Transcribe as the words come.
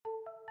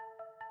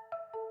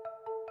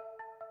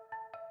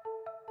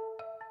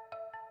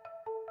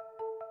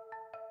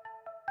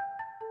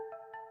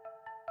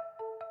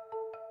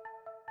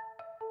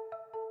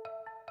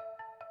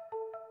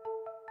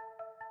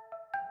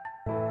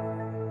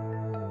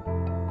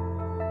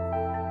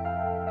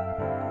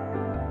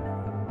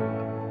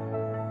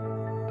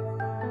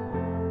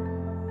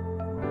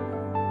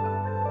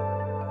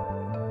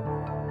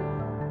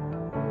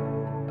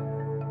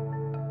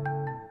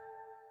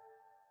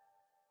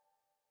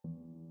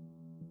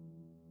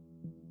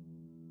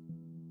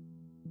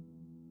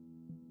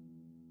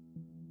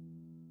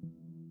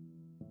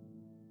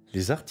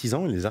Les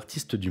artisans et les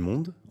artistes du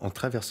monde, en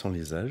traversant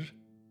les âges,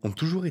 ont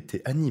toujours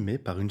été animés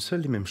par une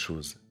seule et même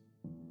chose: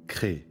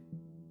 créer.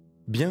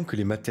 Bien que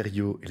les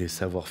matériaux et les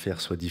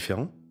savoir-faire soient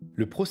différents,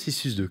 le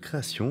processus de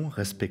création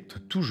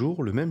respecte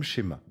toujours le même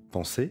schéma: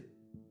 penser,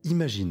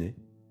 imaginer,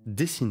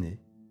 dessiner,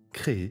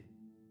 créer,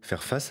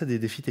 faire face à des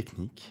défis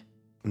techniques.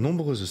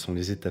 Nombreuses sont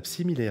les étapes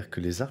similaires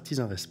que les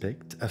artisans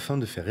respectent afin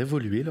de faire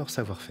évoluer leur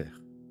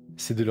savoir-faire.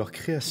 C'est de leur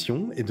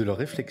création et de leur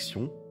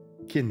réflexion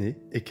qu'est née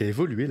et qu'a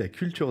évolué la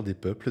culture des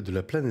peuples de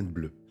la planète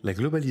bleue. La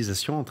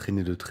globalisation a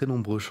entraîné de très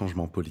nombreux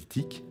changements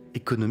politiques,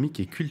 économiques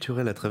et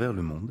culturels à travers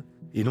le monde,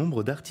 et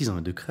nombre d'artisans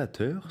et de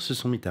créateurs se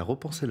sont mis à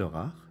repenser leur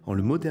art en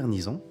le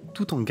modernisant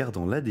tout en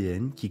gardant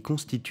l'ADN qui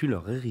constitue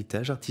leur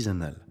héritage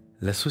artisanal.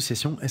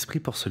 L'association Esprit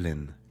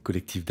Porcelaine,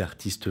 collectif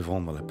d'artistes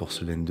œuvrant dans la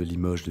porcelaine de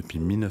Limoges depuis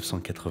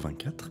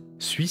 1984,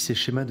 suit ses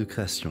schémas de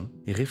création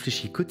et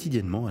réfléchit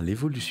quotidiennement à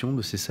l'évolution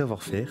de ses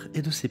savoir-faire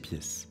et de ses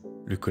pièces.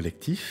 Le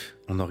collectif,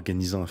 en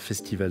organisant un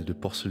festival de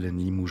porcelaine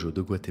Limoges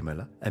de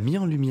Guatemala, a mis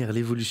en lumière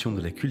l'évolution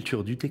de la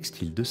culture du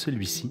textile de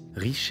celui-ci,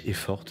 riche et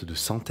forte de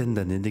centaines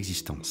d'années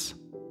d'existence.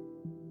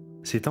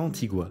 C'est à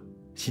Antigua,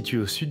 située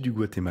au sud du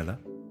Guatemala,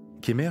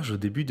 qu'émerge au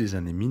début des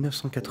années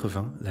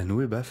 1980 la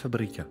Nueva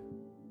Fabrica.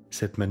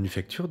 Cette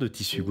manufacture de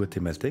tissu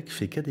guatémaltèque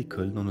fait cas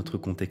d'école dans notre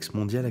contexte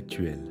mondial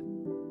actuel,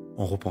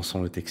 en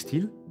repensant le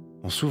textile,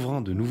 en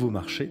s'ouvrant de nouveaux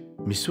marchés,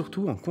 mais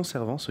surtout en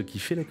conservant ce qui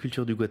fait la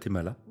culture du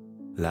Guatemala,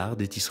 l'art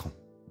des tisserands.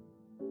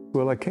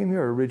 Well, I came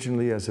here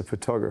originally as a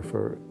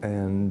photographer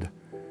and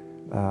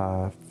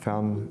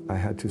found I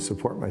had to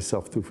support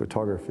myself through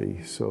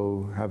photography.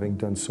 So having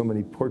done so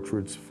many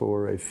portraits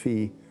for a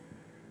fee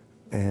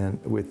and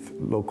with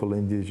local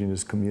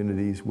indigenous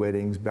communities,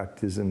 weddings,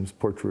 baptisms,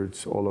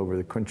 portraits all over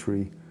the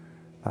country.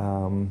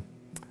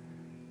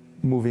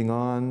 Moving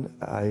on,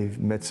 I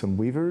met some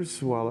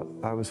weavers while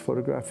I was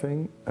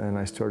photographing, and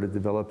I started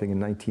developing in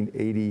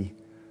 1980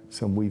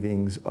 some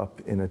weavings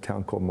up in a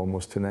town called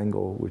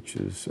Momostenango, which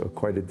is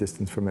quite a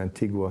distance from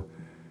Antigua.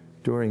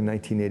 During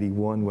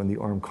 1981, when the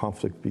armed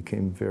conflict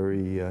became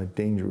very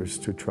dangerous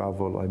to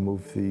travel, I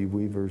moved the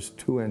weavers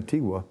to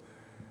Antigua,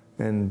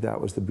 and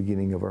that was the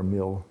beginning of our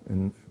mill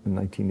in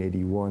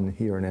 1981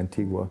 here in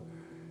Antigua.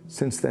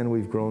 Since then,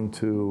 we've grown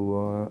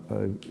to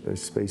a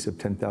space of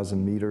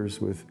 10,000 meters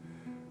with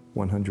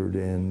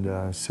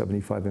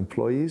 175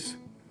 employees.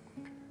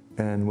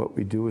 And what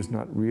we do is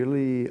not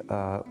really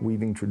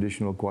weaving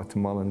traditional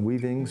Guatemalan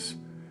weavings,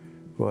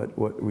 but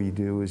what we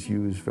do is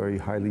use very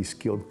highly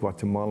skilled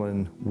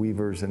Guatemalan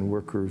weavers and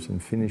workers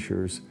and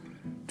finishers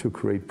to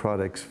create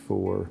products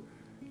for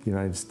the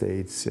United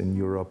States and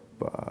Europe,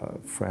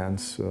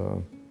 France,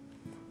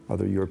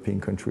 other European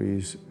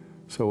countries.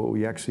 So what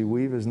we actually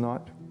weave is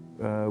not,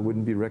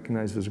 wouldn't be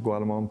recognized as a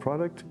Guatemalan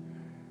product,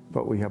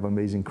 but we have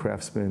amazing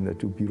craftsmen that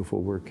do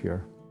beautiful work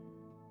here.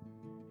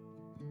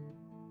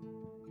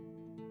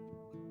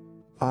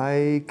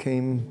 I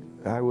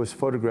was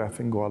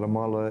photographing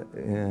Guatemala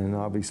and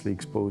obviously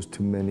exposed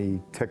to many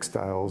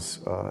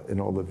textiles in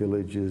all the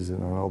villages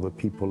and all the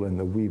people and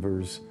the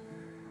weavers.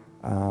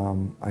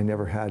 I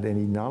never had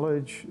any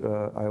knowledge.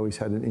 I always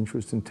had an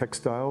interest in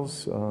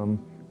textiles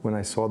when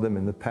I saw them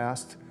in the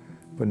past,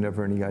 but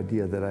never any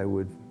idea that I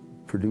would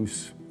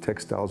produce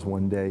textiles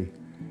one day.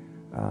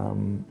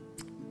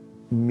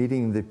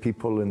 Meeting the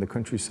people in the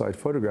countryside,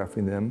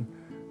 photographing them,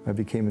 I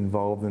became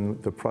involved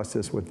in the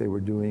process, what they were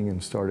doing,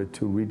 and started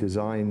to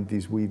redesign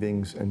these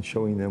weavings and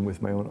showing them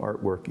with my own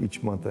artwork.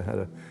 Each month I had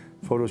a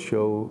photo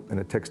show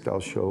and a textile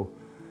show.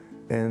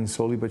 And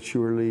slowly but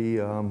surely,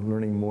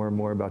 learning more and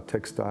more about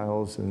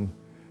textiles and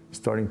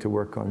starting to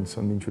work on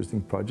some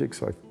interesting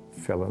projects, I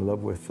fell in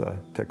love with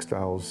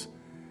textiles.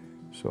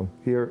 So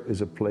here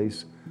is a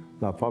place,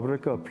 La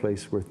Fabrica, a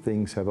place where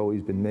things have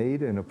always been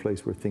made and a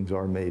place where things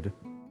are made.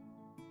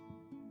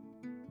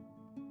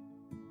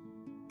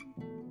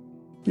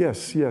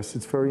 Yes,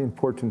 it's very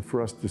important for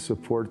us to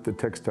support the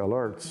textile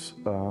arts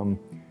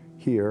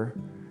here.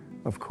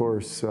 Of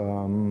course,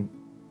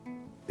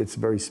 it's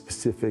very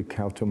specific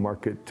how to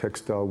market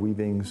textile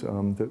weavings.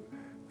 The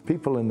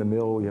people in the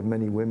mill, we have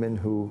many women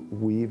who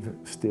weave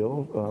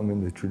still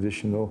in the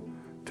traditional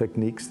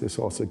techniques. This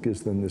also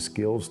gives them the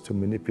skills to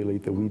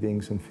manipulate the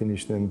weavings and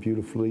finish them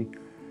beautifully.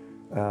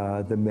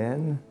 The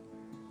men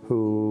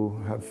who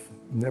have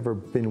never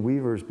been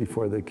weavers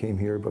before they came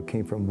here, but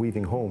came from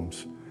weaving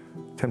homes.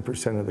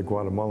 10% of the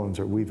Guatemalans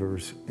are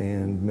weavers,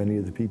 and many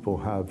of the people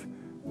have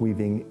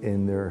weaving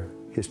in their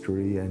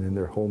history and in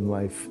their home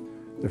life.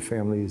 Their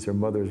families, their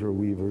mothers are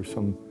weavers.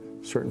 Some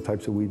certain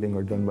types of weaving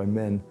are done by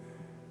men.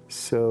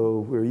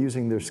 So we're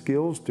using their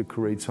skills to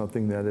create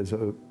something that is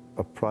a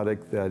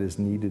product that is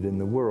needed in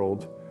the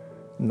world,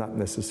 not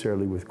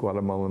necessarily with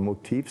Guatemalan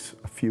motifs.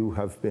 A few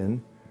have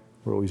been.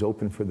 We're always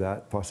open for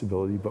that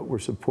possibility, but we're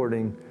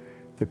supporting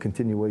the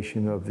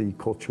continuation of the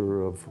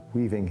culture of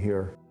weaving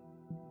here.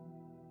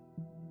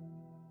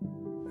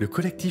 Le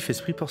collectif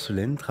Esprit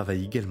Porcelaine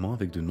travaille également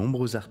avec de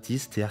nombreux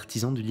artistes et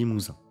artisans du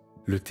Limousin.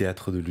 Le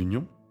Théâtre de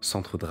l'Union,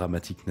 centre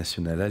dramatique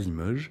national à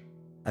Limoges,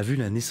 a vu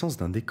la naissance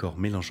d'un décor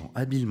mélangeant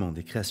habilement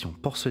des créations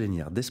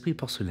porcelainières d'Esprit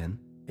Porcelaine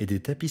et des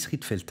tapisseries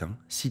de Felletin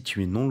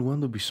situées non loin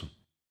d'Aubusson.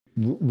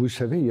 Vous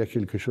savez, il y a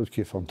quelque chose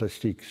qui est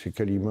fantastique, c'est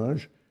qu'à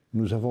Limoges,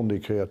 nous avons des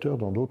créateurs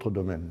dans d'autres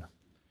domaines.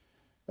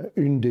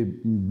 Une des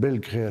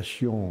belles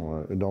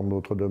créations dans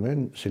notre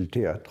domaine, c'est le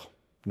théâtre,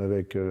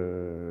 avec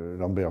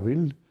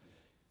Lambertville,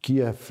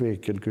 qui a fait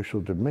quelque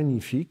chose de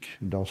magnifique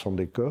dans son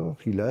décor.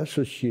 Il a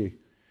associé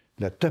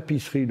la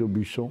tapisserie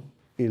d'Aubusson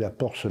et la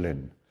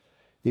porcelaine.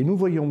 Et nous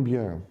voyons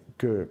bien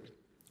que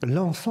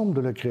l'ensemble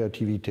de la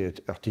créativité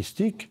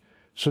artistique,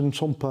 ce ne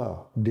sont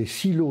pas des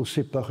silos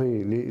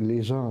séparés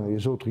les uns et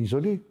les autres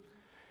isolés.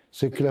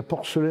 C'est que la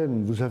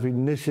porcelaine, vous avez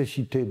une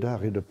nécessité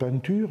d'art et de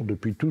peinture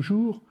depuis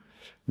toujours,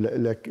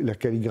 la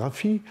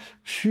calligraphie.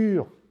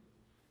 Sur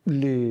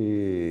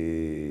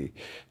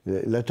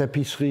la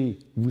tapisserie,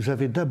 vous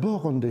avez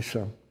d'abord un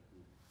dessin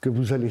que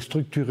vous allez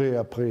structurer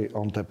après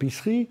en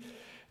tapisserie.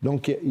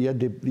 Donc il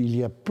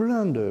y a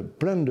plein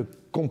de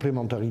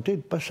complémentarités,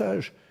 de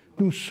passages.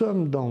 Nous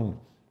sommes dans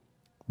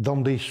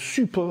des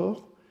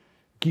supports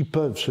qui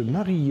peuvent se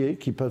marier,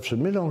 qui peuvent se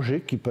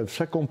mélanger, qui peuvent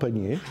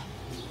s'accompagner.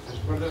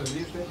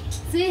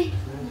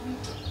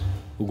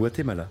 Au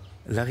Guatemala,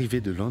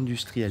 l'arrivée de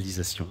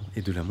l'industrialisation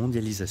et de la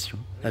mondialisation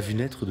a vu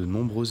naître de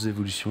nombreuses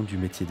évolutions du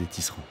métier des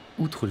tisserands.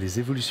 Outre les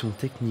évolutions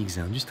techniques et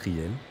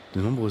industrielles,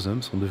 de nombreux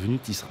hommes sont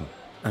devenus tisserands.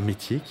 Un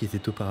métier qui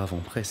était auparavant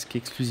presque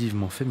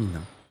exclusivement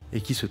féminin et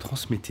qui se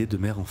transmettait de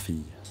mère en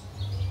fille.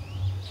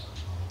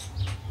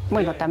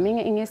 Bueno, también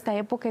en esta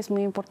época es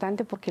muy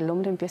importante porque el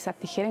hombre empieza a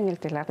tejer en el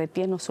telar de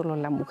pie, no solo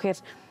la mujer,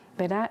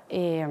 ¿verdad?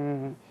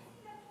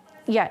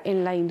 Ya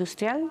en la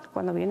industrial,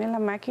 cuando viene la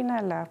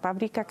máquina, la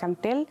fábrica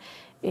Cantel,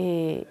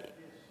 se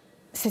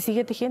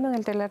sigue tejiendo en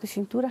el telar de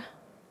cintura,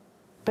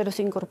 pero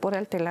se incorpora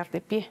el telar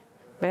de pie,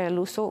 ¿verdad? El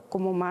uso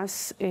como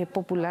más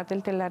popular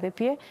del telar de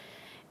pie.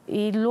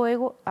 Y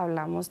luego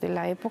hablamos de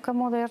la época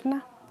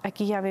moderna.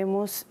 Aquí ya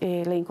vemos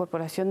la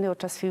incorporación de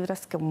otras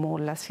fibras como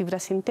las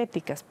fibras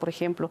sintéticas. Por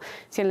ejemplo,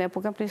 si en la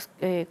época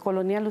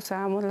colonial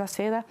usábamos la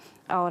seda,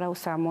 ahora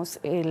usamos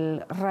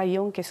el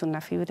rayón, que es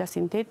una fibra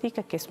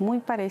sintética que es muy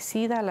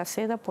parecida a la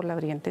seda por la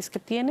brillantez que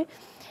tiene.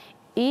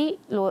 Y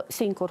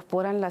se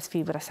incorporan las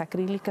fibras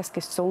acrílicas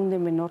que son de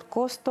menor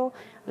costo.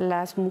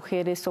 Las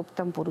mujeres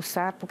optan por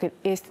usar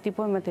este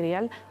tipo de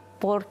material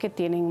porque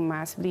tienen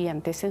más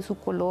brillantez en su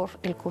color,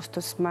 el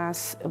costo es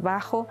más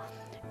bajo.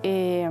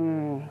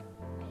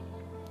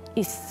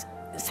 Y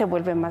se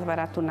vuelve más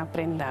barato una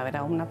prenda,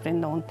 ¿verdad? Una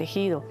prenda o un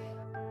tejido.